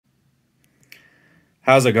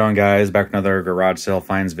How's it going, guys? Back with another garage sale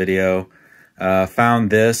finds video. Found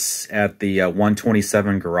this at the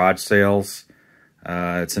 127 garage sales.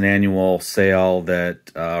 It's an annual sale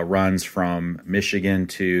that runs from Michigan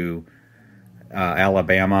to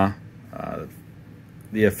Alabama.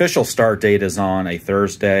 The official start date is on a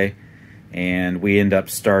Thursday, and we end up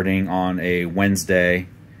starting on a Wednesday.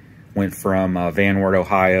 Went from Van Wert,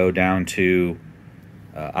 Ohio down to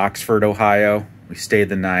Oxford, Ohio. We stayed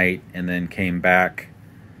the night and then came back.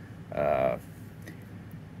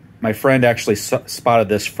 My friend actually spotted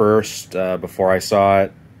this first before I saw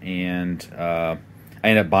it, and I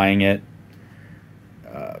ended up buying it.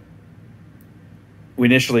 We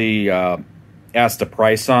initially asked a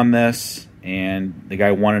price on this, and the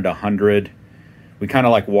guy wanted 100. We kind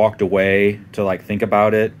of like walked away to like think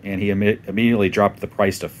about it, and he immediately dropped the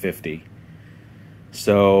price to 50.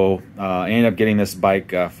 So I ended up getting this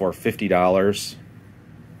bike for $50.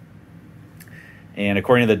 And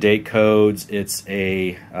according to the date codes, it's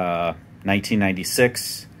a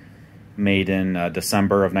 1996, made in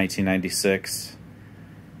December of 1996.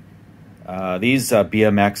 These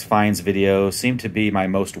BMX finds videos seem to be my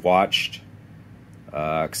most watched,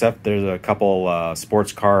 except there's a couple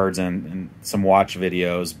sports cards and some watch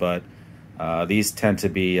videos, but these tend to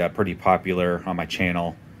be pretty popular on my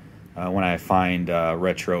channel when I find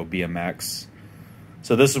retro BMX.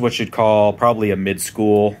 So this is what you'd call probably a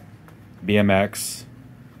mid-school BMX.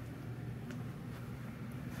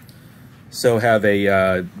 So have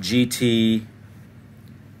a GT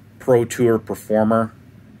Pro Tour Preformer,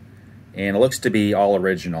 and it looks to be all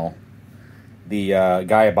original. The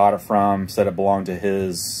guy I bought it from said it belonged to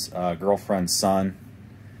his girlfriend's son,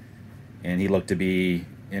 and he looked to be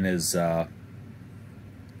in his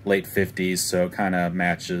late 50s, so it kind of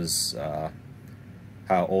matches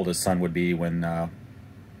how old his son would be when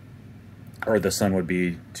or the son would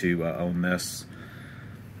be to own this.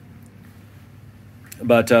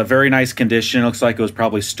 But very nice condition. Looks like it was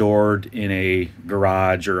probably stored in a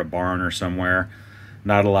garage or a barn or somewhere.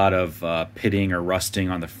 Not a lot of pitting or rusting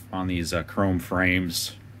on these chrome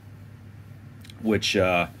frames, which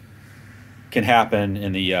can happen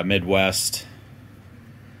in the Midwest.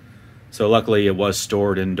 So luckily it was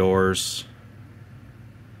stored indoors,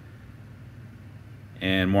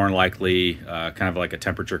 and more than likely kind of like a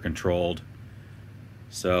temperature controlled.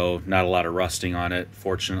 So not a lot of rusting on it,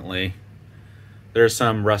 fortunately. There's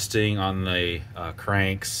some rusting on the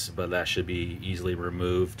cranks, but that should be easily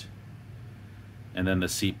removed. And then the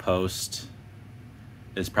seat post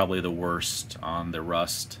is probably the worst on the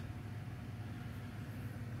rust.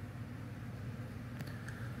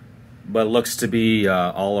 But it looks to be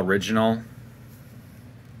all original.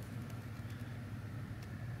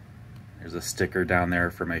 There's a sticker down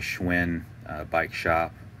there from a Schwinn bike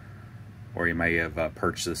shop, or you may have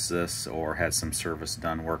purchased this or had some service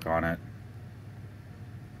done work on it.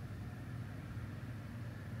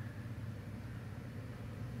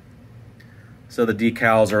 So the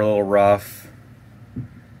decals are a little rough.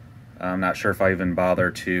 I'm not sure if I even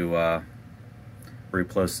bother to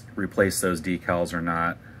replace those decals or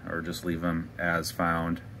not, or just leave them as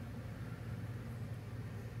found.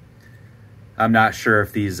 I'm not sure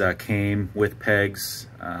if these came with pegs,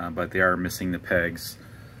 but they are missing the pegs.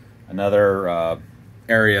 Another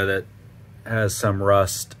area that has some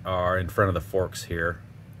rust are in front of the forks here.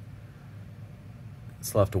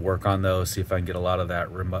 So I'll have to work on those, see if I can get a lot of that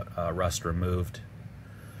rust removed.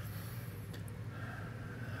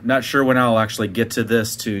 I'm not sure when I'll actually get to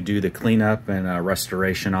this to do the cleanup and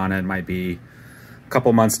restoration on it. It might be a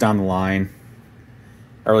couple months down the line.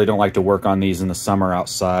 I really don't like to work on these in the summer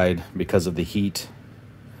outside because of the heat.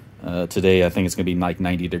 Today I think it's going to be like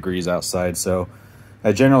 90 degrees outside, so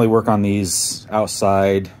I generally work on these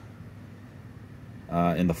outside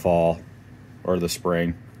in the fall or the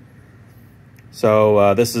spring.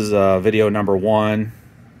 So this is video number 1,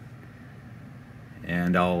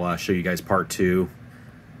 and I'll show you guys part 2.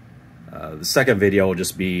 The second video will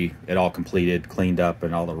just be it all completed, cleaned up,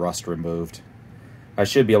 and all the rust removed. I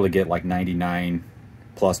should be able to get like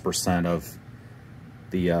 99+% of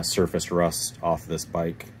the surface rust off this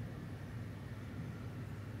bike.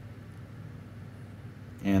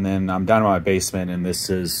 And then I'm down in my basement, and this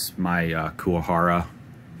is my Kuwahara.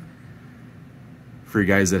 For you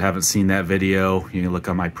guys that haven't seen that video, you can look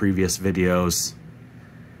on my previous videos,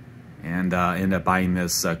 and end up buying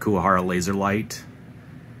this Kuwahara laser light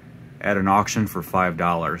at an auction for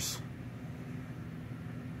 $5.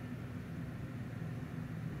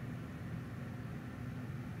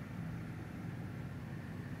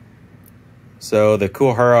 So the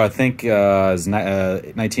Kuwahara, I think, is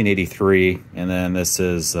 1983, and then this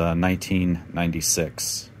is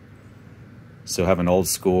 1996. So I have an old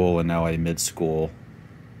school and now a mid-school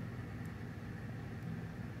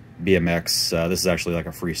BMX. This is actually like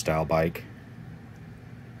a freestyle bike.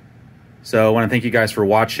 So I want to thank you guys for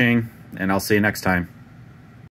watching, and I'll see you next time.